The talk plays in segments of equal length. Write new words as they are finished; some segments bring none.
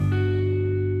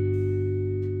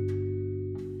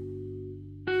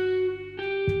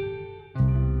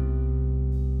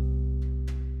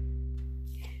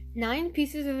9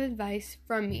 pieces of advice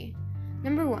from me.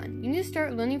 Number 1, you need to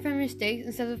start learning from your mistakes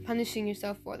instead of punishing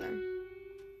yourself for them.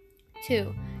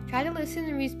 2, try to listen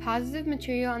and read positive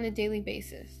material on a daily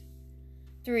basis.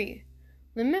 3,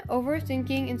 limit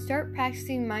overthinking and start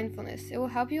practicing mindfulness. It will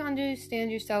help you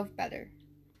understand yourself better.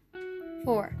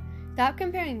 4, stop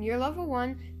comparing your level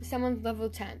 1 to someone's level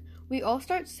 10. We all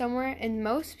start somewhere, and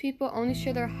most people only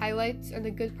share their highlights or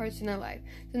the good parts in their life,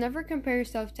 so never compare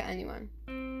yourself to anyone.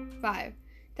 5,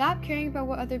 stop caring about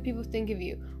what other people think of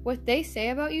you. What they say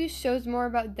about you shows more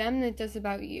about them than it does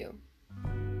about you.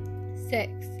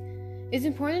 6, it's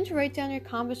important to write down your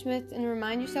accomplishments and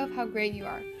remind yourself how great you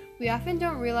are. We often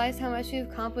don't realize how much we've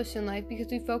accomplished in life because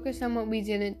we focus on what we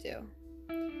didn't do.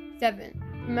 7,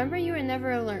 remember you are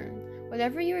never alone.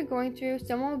 Whatever you are going through,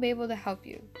 someone will be able to help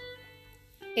you.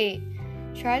 8,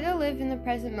 try to live in the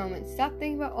present moment. Stop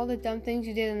thinking about all the dumb things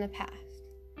you did in the past.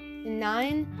 And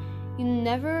 9, you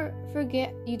never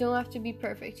forget you don't have to be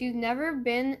perfect. You've never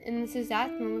been in this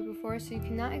exact moment before, so you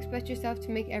cannot expect yourself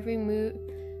to make every move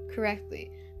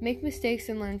correctly. Make mistakes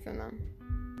and learn from them.